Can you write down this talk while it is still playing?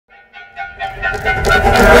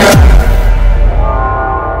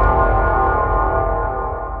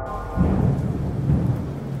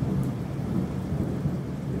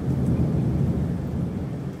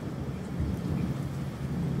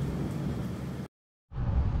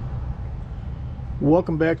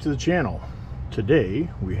Welcome back to the channel. Today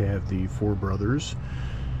we have the Four Brothers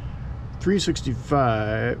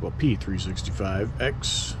 365, well,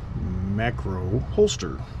 P365X macro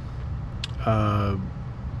holster.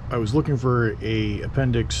 I was looking for a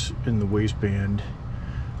appendix in the waistband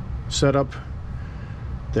setup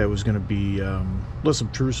that was going to be less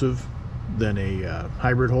obtrusive than a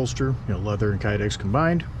hybrid holster, you know, leather and Kydex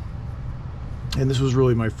combined. And this was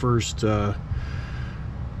really my first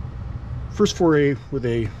foray with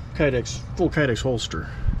a Kydex, full Kydex holster.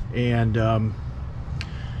 And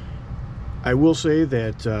I will say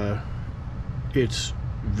that it's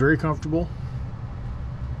very comfortable.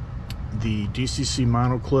 The DCC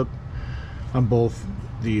mono clip on both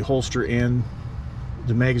the holster and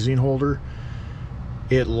the magazine holder,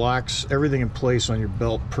 it locks everything in place on your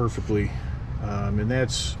belt perfectly, and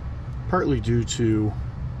that's partly due to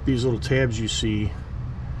these little tabs you see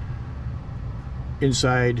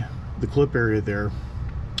inside the clip area there.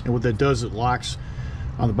 And what that does, it locks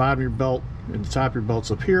on the bottom of your belt, and the top of your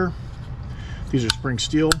belt's up here. These are spring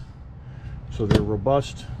steel, so they're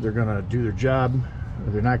robust. They're gonna do their job.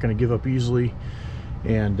 They're not gonna give up easily,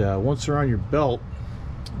 and once they're on your belt,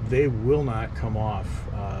 they will not come off.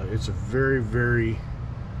 It's a very, very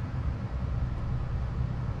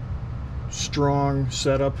strong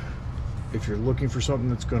setup. If you're looking for something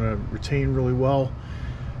that's gonna retain really well,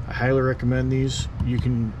 I highly recommend these. You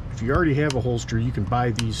can, if you already have a holster, you can buy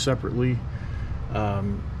these separately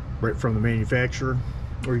right from the manufacturer,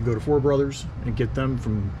 or you can go to Four Brothers and get them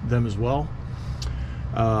from them as well.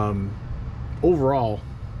 Overall,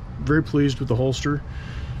 very pleased with the holster.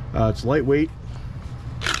 It's lightweight,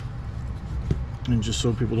 and just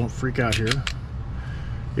so people don't freak out here,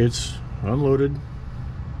 it's unloaded,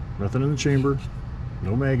 nothing in the chamber,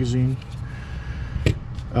 no magazine.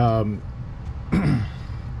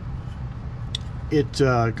 It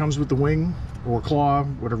comes with the wing or claw,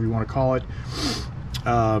 whatever you want to call it.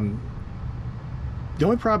 The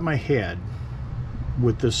only problem I had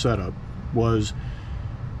with this setup was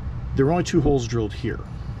there were only two holes drilled here,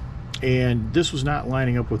 and this was not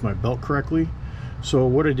lining up with my belt correctly. So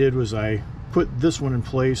what I did was I put this one in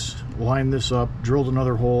place, lined this up, drilled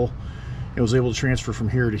another hole, and was able to transfer from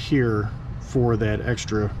here to here for that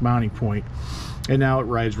extra mounting point. And now it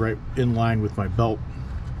rides right in line with my belt.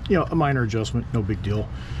 You know, a minor adjustment, no big deal.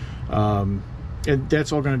 And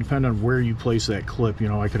that's all going to depend on where you place that clip. You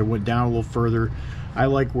know, I could have went down a little further. I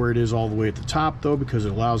like where it is all the way at the top though, because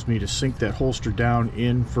it allows me to sink that holster down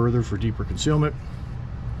in further for deeper concealment.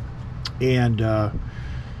 And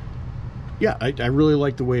yeah, I really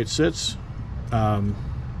like the way it sits.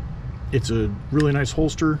 It's a really nice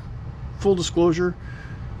holster. Full disclosure,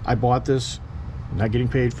 I bought this, I'm not getting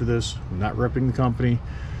paid for this, I'm not repping the company.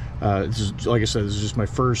 This is, like I said, this is just my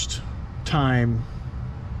first time,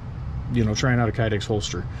 you know, trying out a Kydex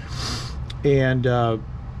holster. And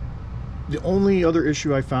the only other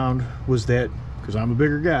issue I found was that, because I'm a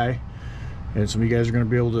bigger guy, and some of you guys are going to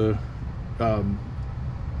be able to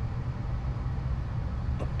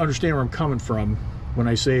understand where I'm coming from when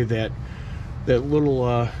I say that that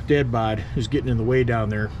little dad bod is getting in the way down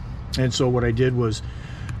there. And so what I did was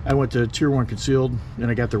I went to Tier 1 Concealed, and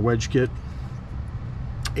I got their wedge kit.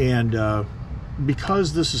 And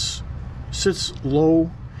because this sits low,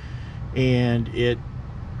 and it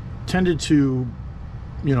tended to,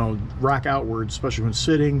 you know, rock outwards, especially when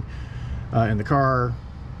sitting in the car,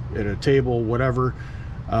 at a table, whatever,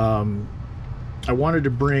 I wanted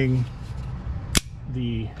to bring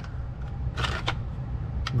the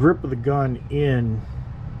grip of the gun in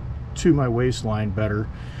to my waistline better.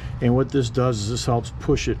 And what this does is this helps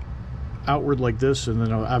push it outward like this, and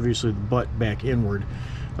then obviously the butt back inward.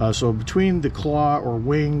 So between the claw or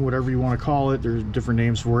wing, whatever you want to call it, there's different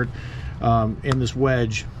names for it, and this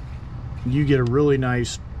wedge, you get a really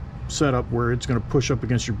nice setup where it's going to push up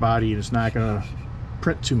against your body and it's not going to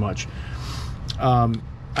print too much.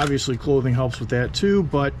 Obviously clothing helps with that too,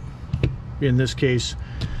 but in this case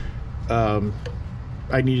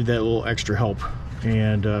I needed that little extra help.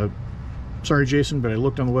 And sorry Jason, but I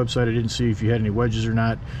looked on the website, I didn't see if you had any wedges or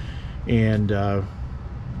not, and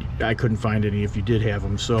I couldn't find any if you did have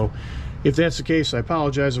them. So if that's the case, I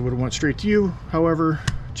apologize. I would have went straight to you. However,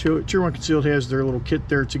 Tier 1 Concealed has their little kit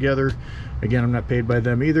there together. Again, I'm not paid by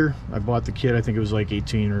them either. I bought the kit, I think it was like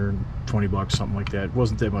 18 or 20 bucks, something like that. It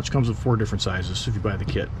wasn't that much. It comes with 4 different sizes if you buy the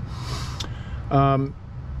kit.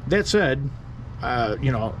 That said,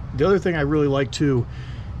 You know, the other thing I really like too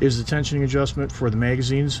is the tensioning adjustment for the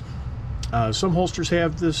magazines. Some holsters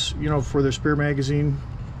have this, you know, for their spare magazine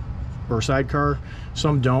or sidecar.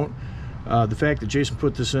 Some don't. The fact that Jason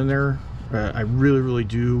put this in there, I really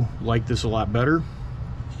do like this a lot better,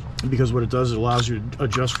 because what it does, it allows you to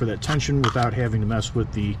adjust for that tension without having to mess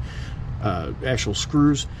with the actual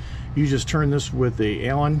screws. You just turn this with a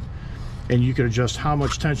Allen and you can adjust how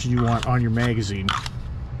much tension you want on your magazine.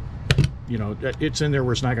 You know, it's in there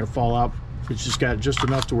where it's not going to fall out. It's just got just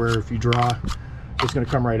enough to where if you draw, it's going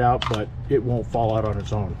to come right out, but it won't fall out on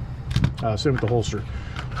its own. Same with the holster.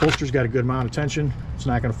 Holster's got a good amount of tension. It's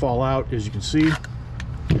not going to fall out, as you can see,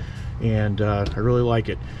 and I really like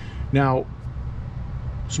it. Now,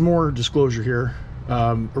 some more disclosure here.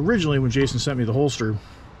 Originally, when Jason sent me the holster,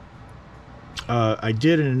 I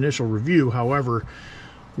did an initial review. However,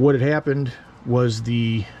 what had happened was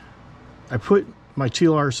I put my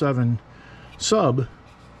TLR7 sub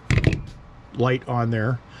light on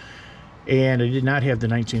there, and I did not have the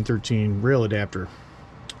 1913 rail adapter.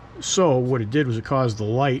 So what it did was it caused the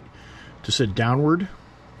light to sit downward,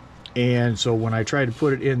 and so when I tried to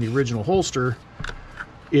put it in the original holster,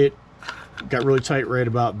 it got really tight right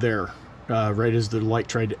about there, right as the light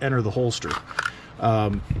tried to enter the holster.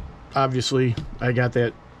 Obviously, I got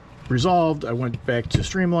that resolved. I went back to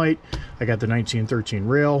Streamlight. I got the 1913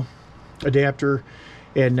 rail adapter,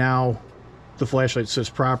 and now the flashlight sits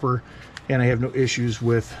proper, and I have no issues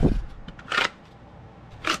with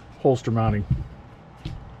holster mounting.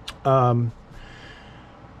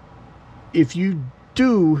 If you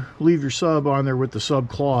do leave your sub on there with the sub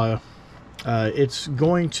claw, it's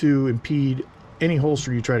going to impede any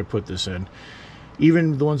holster you try to put this in.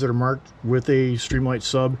 Even the ones that are marked with a Streamlight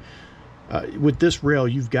sub, with this rail,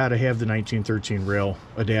 you've got to have the 1913 rail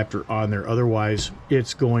adapter on there. Otherwise,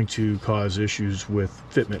 it's going to cause issues with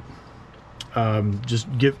fitment. Just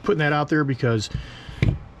putting that out there, because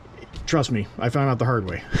trust me, I found out the hard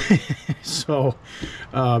way. So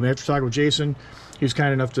after talking with Jason, he was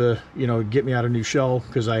kind enough to, you know, get me out a new shell,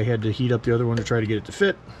 because I had to heat up the other one to try to get it to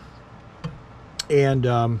fit.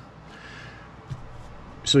 And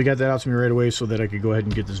so he got that out to me right away so that I could go ahead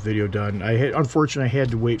and get this video done. Unfortunately, I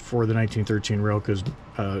had to wait for the 1913 rail, because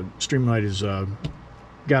Streamlight has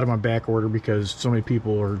got them on back order, because so many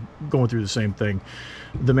people are going through the same thing.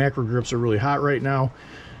 The macro grips are really hot right now.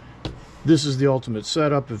 This is the ultimate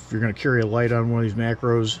setup if you're going to carry a light on one of these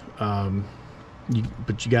macros,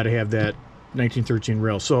 but you got to have that 1913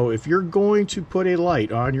 rail. So if you're going to put a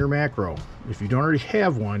light on your macro, if you don't already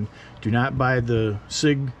have one, do not buy the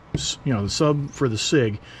SIG, you know, the sub for the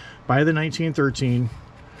SIG. Buy the 1913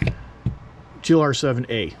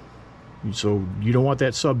 TLR7A. So you don't want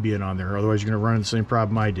that sub being on there, otherwise you're going to run into the same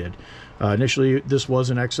problem I did. Initially, this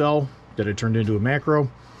was an XL that I turned into a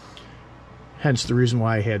macro, hence the reason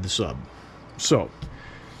why I had the sub. So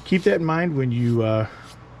keep that in mind when you go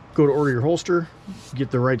to order your holster.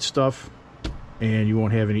 Get the right stuff, and you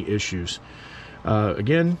won't have any issues.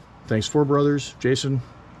 Again, thanks, Four Brothers. Jason,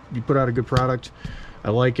 you put out a good product.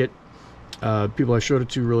 I like it. People I showed it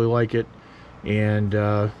to really like it, and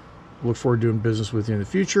look forward to doing business with you in the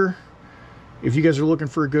future. If you guys are looking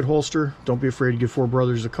for a good holster, don't be afraid to give Four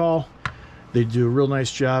Brothers a call. They do a real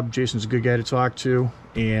nice job. Jason's a good guy to talk to,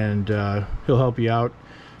 and he'll help you out,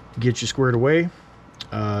 get you squared away.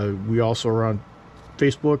 We also are on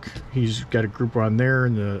Facebook. He's got a group on there,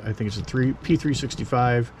 and I think it's a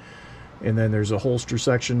P365, and then there's a holster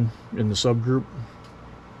section in the subgroup,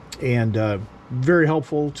 and very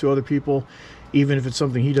helpful to other people. Even if it's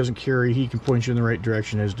something he doesn't carry, he can point you in the right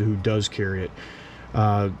direction as to who does carry it.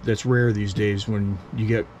 That's rare these days when you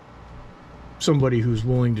get somebody who's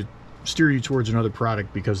willing to steer you towards another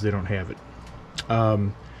product because they don't have it.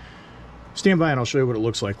 Stand by and I'll show you what it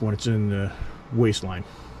looks like when it's in the waistline.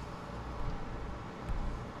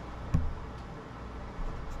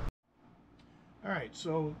 Alright,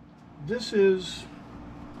 so this is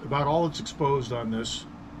about all that's exposed on this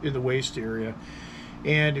in the waist area,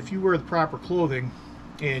 and if you wear the proper clothing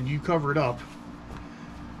and you cover it up,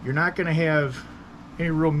 you're not going to have any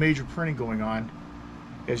real major printing going on.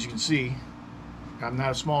 As you can see, I'm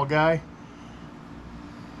not a small guy.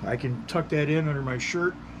 I can tuck that in under my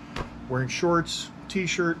shirt, wearing shorts,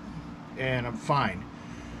 t-shirt, and I'm fine.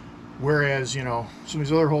 Whereas, you know, some of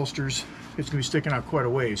these other holsters, it's going to be sticking out quite a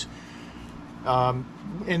ways. And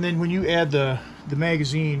then when you add the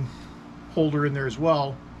magazine holder in there as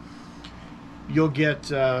well, you'll get,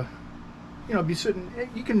 you know, be sitting,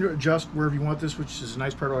 you can adjust wherever you want this, which is a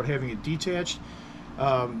nice part about having it detached.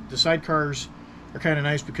 The sidecars are kind of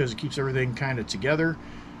nice because it keeps everything kind of together.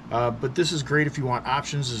 But this is great if you want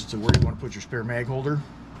options as to where you want to put your spare mag holder.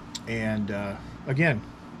 And again,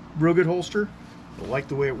 real good holster. I like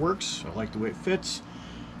the way it works. I like the way it fits.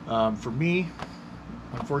 For me,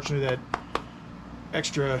 unfortunately, that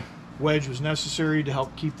extra wedge was necessary to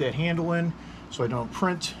help keep that handle in so I don't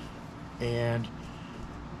print. And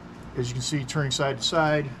as you can see, turning side to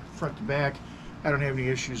side, front to back, I don't have any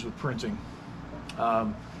issues with printing.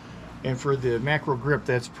 And for the macro grip,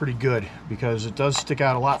 that's pretty good because it does stick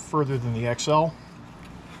out a lot further than the XL.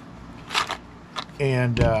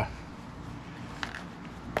 And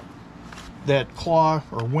that claw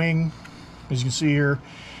or wing, as you can see here,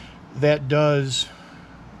 that does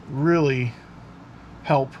really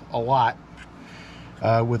help a lot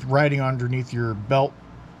with riding underneath your belt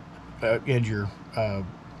and your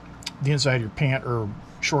the inside of your pant or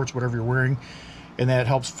shorts, whatever you're wearing, and that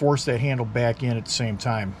helps force that handle back in at the same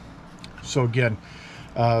time. So again,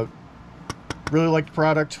 really like the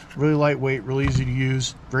product, really lightweight, really easy to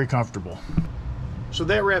use, very comfortable. So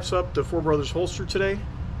that wraps up the Four Brothers holster today.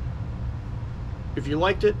 If you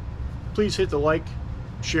liked it, please hit the like,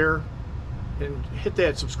 share, and hit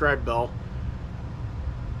that subscribe bell.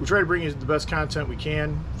 We try to bring you the best content we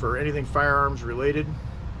can for anything firearms related,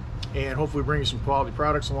 and hopefully bring you some quality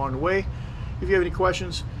products along the way. If you have any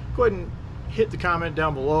questions, go ahead and hit the comment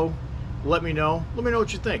down below. Let me know. Let me know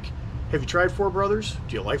what you think. Have you tried Four Brothers?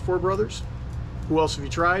 Do you like Four Brothers? Who else have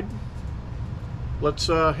you tried? Let's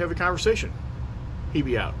have a conversation.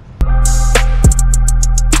 Hebe out.